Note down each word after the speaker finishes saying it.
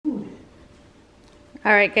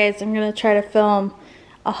Alright guys, I'm gonna try to film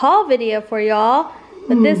a haul video for y'all.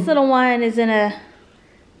 But this little one is in a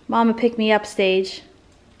mama pick me up stage.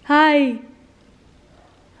 Hi.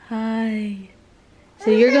 Hi. So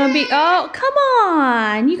you're gonna be, oh, come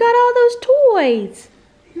on. You got all those toys.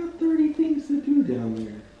 You got 30 things to do down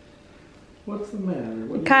there. What's the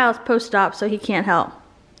matter? Kyle's post-op, so he can't help.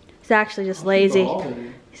 He's actually just lazy.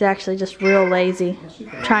 He's actually just real lazy.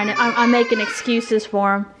 I'm making excuses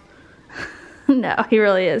for him. No, he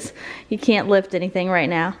really is. He can't lift anything right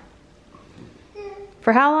now.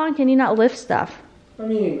 For how long can you not lift stuff? I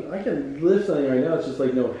mean, I can lift something right now. It's just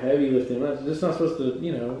like no heavy lifting. I'm just not supposed to,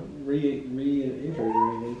 you know, re-injure it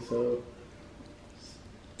or anything. So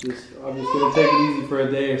I'm just gonna take it easy for a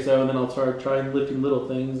day or so, and then I'll start trying lifting little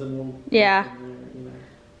things, and we'll. Yeah. There, you know.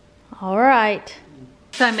 All right.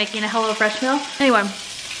 So I'm making a HelloFresh meal. Anyway,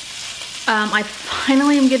 I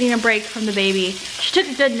finally am getting a break from the baby. She took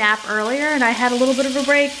a good nap earlier and I had a little bit of a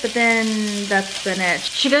break, but then that's been it.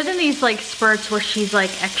 She goes in these like spurts where she's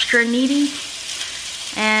like extra needy,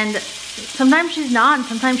 and sometimes she's not and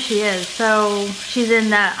sometimes she is. So she's in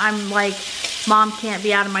that I'm like, mom can't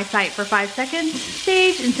be out of my sight for 5 seconds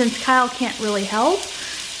stage, and since Kyle can't really help,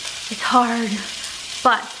 it's hard.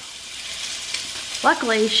 But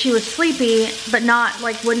luckily she was sleepy, but not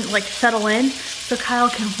like, wouldn't like settle in. So Kyle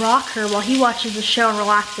can rock her while he watches the show and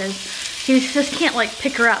relaxes. He just can't like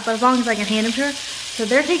pick her up, but as long as I can hand him to her. So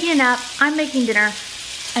they're taking a nap, I'm making dinner,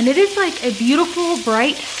 and it is like a beautiful,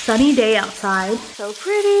 bright, sunny day outside. So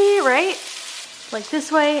pretty, right? Like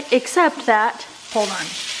this way, except that, hold on.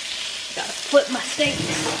 Gotta flip my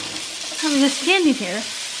steaks. I'm just standing here,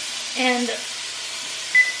 and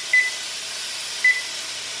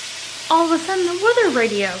all of a sudden the weather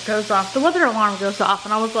radio goes off. The weather alarm goes off,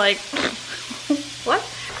 and I was like, what?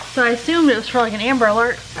 So I assumed it was for like an Amber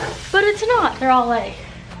Alert, but it's not. They're all like,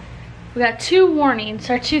 we got 2 warnings,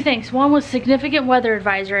 or 2 things. One was significant weather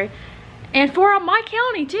advisory, and 4 on my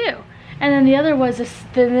county too. And then the other was a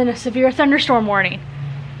severe thunderstorm warning.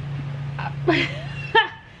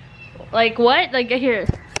 Like what? Like here,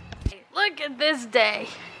 look at this day.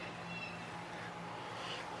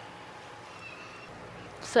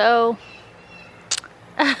 So,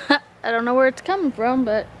 I don't know where it's coming from,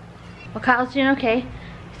 but well, Kyle's doing okay.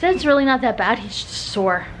 He said it's really not that bad, he's just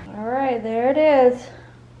sore. All right, there it is.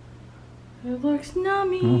 It looks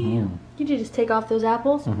nummy. You need to just take off those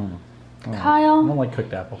apples. Kyle, I don't like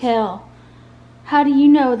cooked apples. Hale, how do you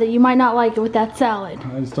know that you might not like it with that salad?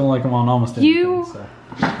 I just don't like them on almost anything. So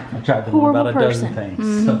I've tried them on about a dozen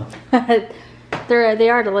things. So. They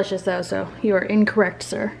are delicious though, so you are incorrect,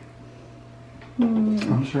 sir.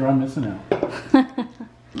 I'm sure I'm missing out. And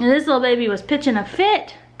this little baby was pitching a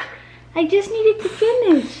fit. I just needed to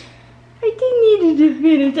finish. I just needed to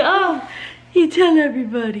finish. Oh, you tell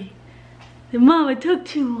everybody. The mama took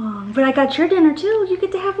too long. But I got your dinner too. You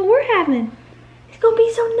get to have what we're having. It's gonna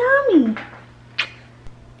be so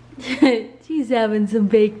nummy. She's having some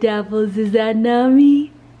baked apples. Is that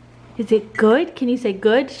nummy? Is it good? Can you say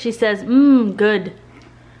good? She says, good.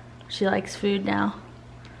 She likes food now.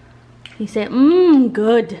 You say,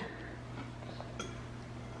 good.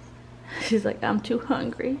 She's like, I'm too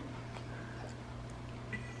hungry.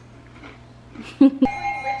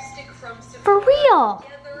 For real.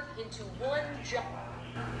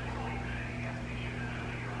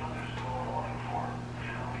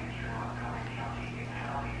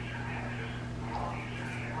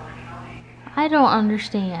 I don't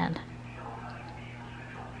understand.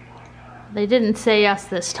 They didn't say yes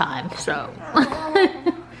this time, so.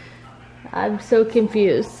 I'm so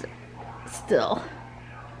confused still.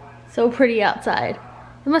 So pretty outside.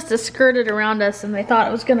 They must have skirted around us and they thought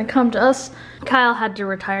it was gonna come to us. Kyle had to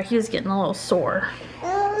retire. He was getting a little sore.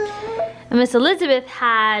 And Miss Elizabeth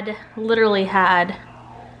literally had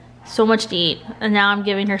so much to eat, and now I'm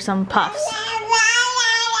giving her some puffs.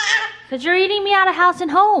 Because you're eating me out of house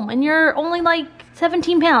and home, and you're only like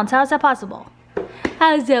 17 pounds. How is that possible?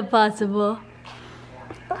 How is that possible?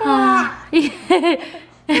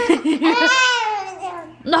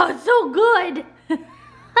 No, it's so good.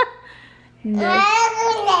 No.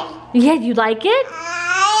 Yeah, you like it?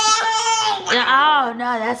 Oh,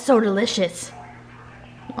 no, that's so delicious.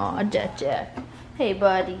 Oh, Jack. Hey,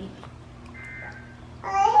 buddy.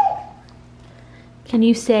 Can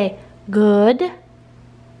you say good?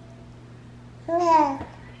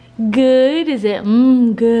 Good? Is it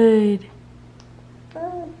good?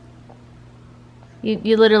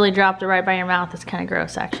 You literally dropped it right by your mouth. It's kind of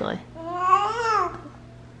gross, actually.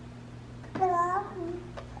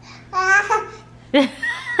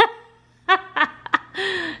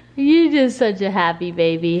 You're just such a happy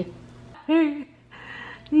baby.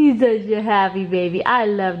 He's such a happy baby. I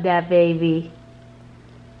love that baby.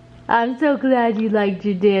 I'm so glad you liked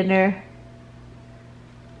your dinner.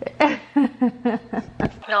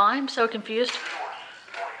 Well, I'm so confused.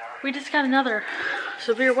 We just got another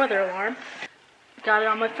severe weather alarm. Got it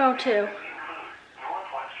on my phone too.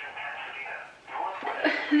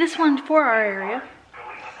 This one's for our area.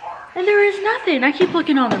 And there is nothing. I keep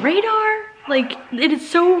looking on the radar. Like, it is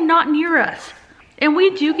so not near us. And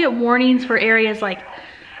we do get warnings for areas like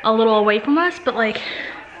a little away from us, but like,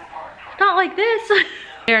 not like this.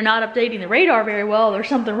 They're not updating the radar very well. There's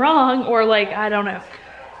something wrong, or like, I don't know.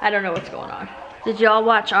 I don't know what's going on. Did y'all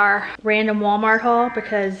watch our random Walmart haul?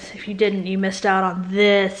 Because if you didn't, you missed out on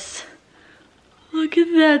this. Look at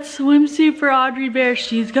that swimsuit for Audrey Bear.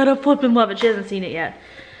 She's gonna flip and love it. She hasn't seen it yet.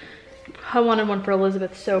 I wanted one for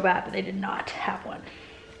Elizabeth so bad, but they did not have one.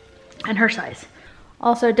 And her size.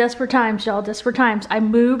 Also, desperate times, y'all, desperate times. I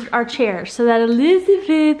moved our chairs so that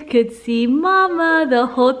Elizabeth could see Mama the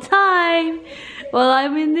whole time while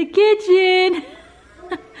I'm in the kitchen.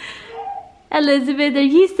 Elizabeth, are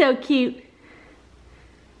you so cute?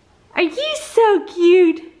 Are you so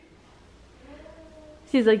cute?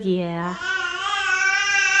 She's like, yeah.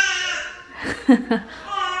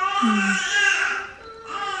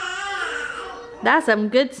 That's some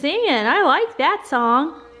good singing. I like that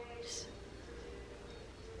song.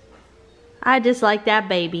 I just like that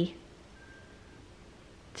baby.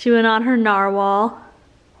 Chewing on her narwhal.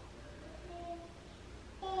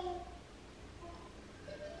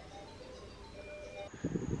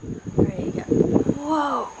 There you go.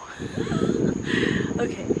 Whoa.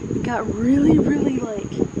 Okay, it got really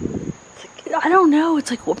like, I don't know, it's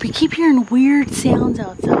like, we keep hearing weird sounds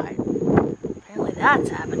outside. Apparently that's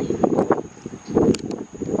happening.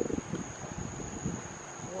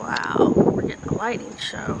 Wow, we're getting a lighting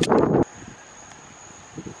show.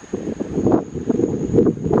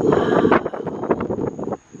 Wow.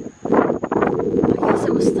 I guess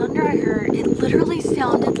it was thunder I heard. It literally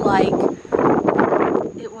sounded like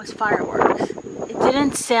it was fireworks. It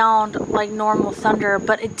didn't sound like normal thunder,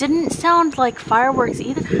 but it didn't sound like fireworks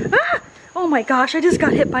either. Ah! Oh my gosh, I just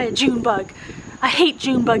got hit by a June bug. I hate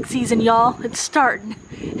June bug season, y'all. It's starting.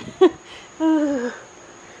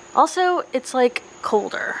 Also, it's like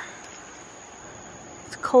colder.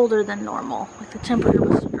 It's colder than normal. Like the temperature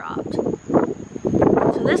must have dropped.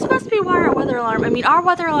 So this must be why our weather alarm, I mean, our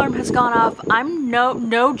weather alarm has gone off, I'm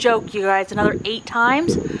no joke, you guys, another 8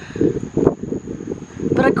 times.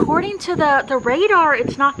 But according to the radar,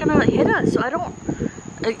 it's not gonna hit us. So I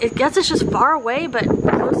guess it's just far away, but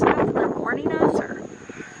close enough that they're warning us, or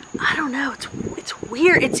I don't know. It's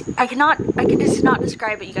weird. I can just not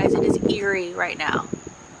describe it, you guys. It is eerie right now.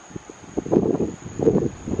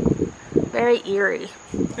 Very eerie.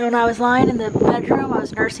 When I was lying in the bedroom, I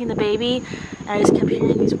was nursing the baby, and I just kept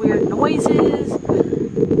hearing these weird noises.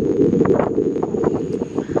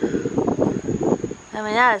 I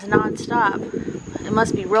mean, that is non-stop. It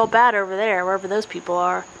must be real bad over there, wherever those people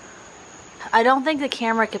are. I don't think the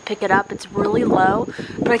camera could pick it up. It's really low,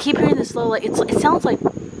 but I keep hearing this low, like, it sounds like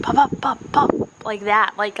pop, pop, pop, pop, like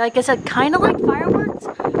that. Like I said, kind of like fireworks,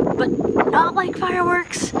 but not like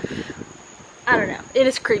fireworks. I don't know. It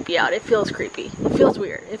is creepy out. It feels creepy. It feels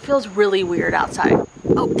weird. It feels really weird outside.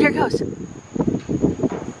 Oh, there it goes.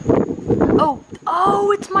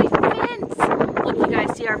 Oh, it's my fence. Look, you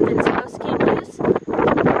guys see our fence post can't use?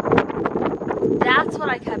 That's what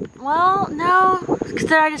I kept, well, no, because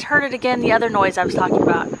then I just heard it again, the other noise I was talking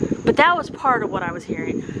about. But that was part of what I was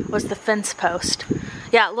hearing, was the fence post.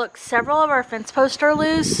 Yeah, look, several of our fence posts are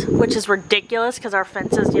loose, which is ridiculous because our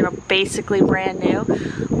fence is, you know, basically brand new.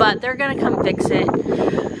 But they're going to come fix it.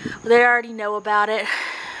 They already know about it,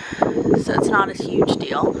 so it's not a huge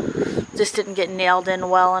deal. Just didn't get nailed in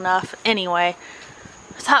well enough. Anyway,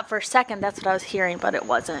 I thought for a second that's what I was hearing, but it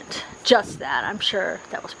wasn't just that. I'm sure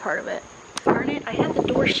that was part of it. Darn it, I had the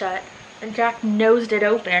door shut and Jack nosed it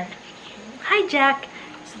open. Hi, Jack.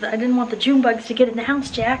 So that I didn't want the June bugs to get in the house,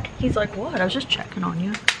 Jack. He's like, what? I was just checking on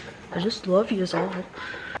you. I just love you is all.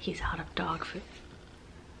 He's out of dog food.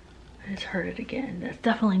 I just heard it again. That's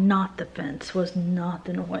definitely not the fence, was not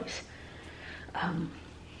the noise.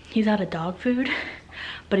 He's out of dog food,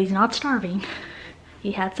 but he's not starving.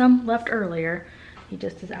 He had some left earlier. He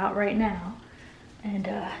just is out right now. And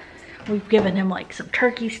we've given him like some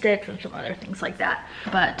turkey sticks and some other things like that.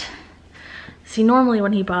 But see, normally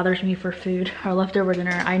when he bothers me for food or leftover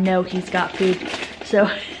dinner, I know he's got food, so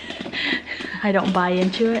I don't buy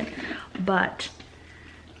into it. But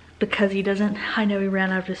because he doesn't, I know he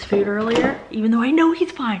ran out of his food earlier, even though I know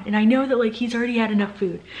he's fine and I know that like he's already had enough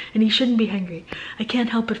food and he shouldn't be hungry. I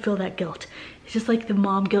can't help but feel that guilt. It's just like the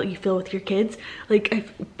mom guilt you feel with your kids. Like I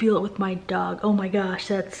feel it with my dog. Oh my gosh,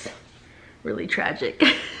 that's really tragic.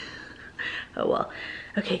 Oh well.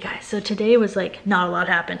 Okay guys, so today was like not a lot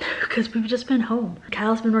happened because we've just been home.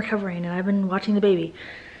 Kyle's been recovering and I've been watching the baby.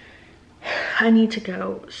 I need to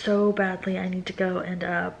go so badly. I need to go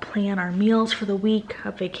and plan our meals for the week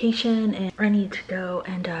of vacation, and I need to go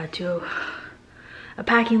and do a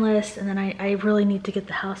packing list, and then I really need to get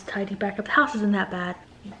the house tidy back up. The house isn't that bad.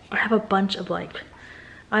 I have a bunch of like,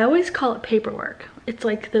 I always call it paperwork. It's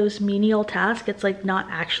like those menial tasks. It's like not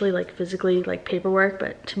actually like physically like paperwork,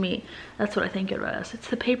 but to me, that's what I think it is. It's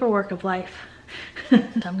the paperwork of life. So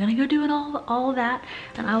I'm gonna go do all of that,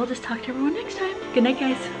 and I will just talk to everyone next time. Good night,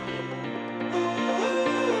 guys.